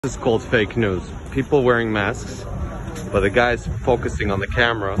This is called fake news. People wearing masks, but the guy's focusing on the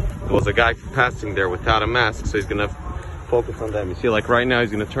camera. There was a guy passing there without a mask, so he's gonna focus on them. You see, like right now, he's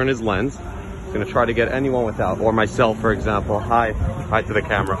gonna turn his lens. He's gonna try to get anyone without, or myself, for example. Hi to the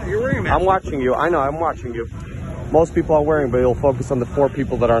camera. You're wearing a mask. I'm watching you. I know, I'm watching you. Most people are wearing, but he'll focus on the 4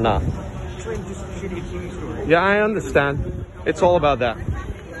 people that are not. Yeah, I understand. It's all about that.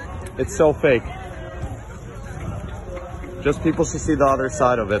 It's so fake. Just people should see the other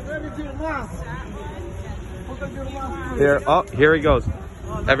side of it. Here he goes.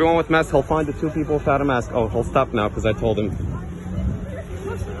 Everyone with masks, he'll find the 2 people without a mask. Oh, he'll stop now because I told him.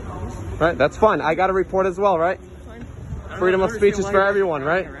 Right, that's fine. I got a report as well, right? Freedom of speech is for everyone,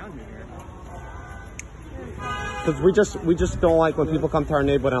 right? Because we just don't like when people come to our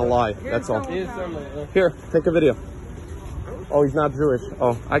neighborhood and lie. That's all. Here, take a video. Oh, he's not Jewish.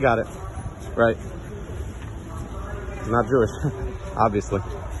 Oh, I got it. Right. Not Jewish, obviously.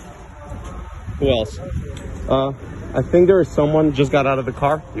 Who else? I think there is someone just got out of the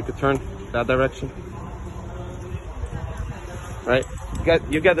car. You could turn that direction. Right?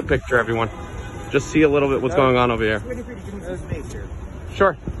 You get the picture, everyone. Just see a little bit what's going on over here.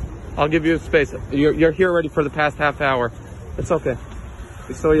 Sure. I'll give you space. You're here already for the past half hour. It's okay.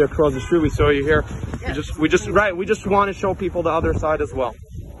 We saw you across the street. We saw you here. We just want to show people the other side as well.